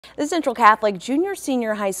The Central Catholic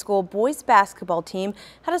Junior-Senior High School boys basketball team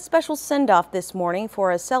had a special send-off this morning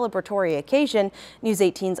for a celebratory occasion. News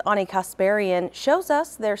 18's Ani Kasparian shows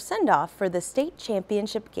us their send-off for the state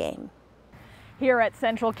championship game. Here at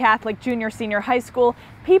Central Catholic Junior-Senior High School,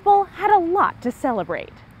 people had a lot to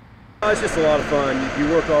celebrate. It's just a lot of fun.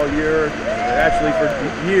 You work all year, actually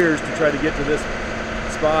for years, to try to get to this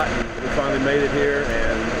spot, and we finally made it here,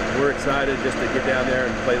 and we're excited just to get down there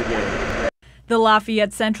and play the game. The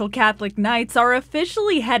Lafayette Central Catholic Knights are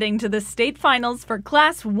officially heading to the state finals for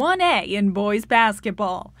Class 1A in boys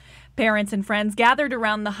basketball. Parents and friends gathered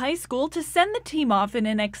around the high school to send the team off in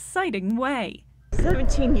an exciting way.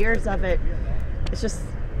 17 years of it. It's just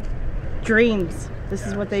dreams. This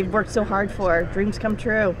is what they've worked so hard for. Dreams come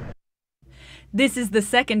true. This is the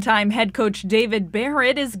second time head coach David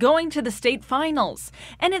Barrett is going to the state finals,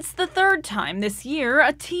 and it's the third time this year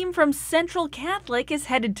a team from Central Catholic is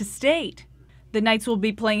headed to state. The Knights will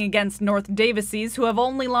be playing against North Davises, who have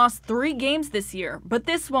only lost 3 games this year, but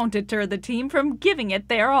this won't deter the team from giving it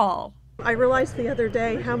their all. I realized the other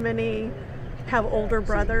day how many have older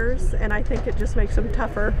brothers, and I think it just makes them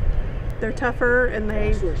tougher. They're tougher, and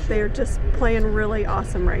they're just playing really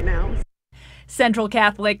awesome right now. Central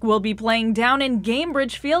Catholic will be playing down in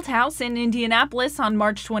Gamebridge Fieldhouse in Indianapolis on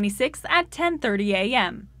March 26th at 10:30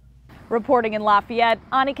 a.m. Reporting in Lafayette,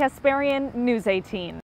 Ani Kasparian, News 18.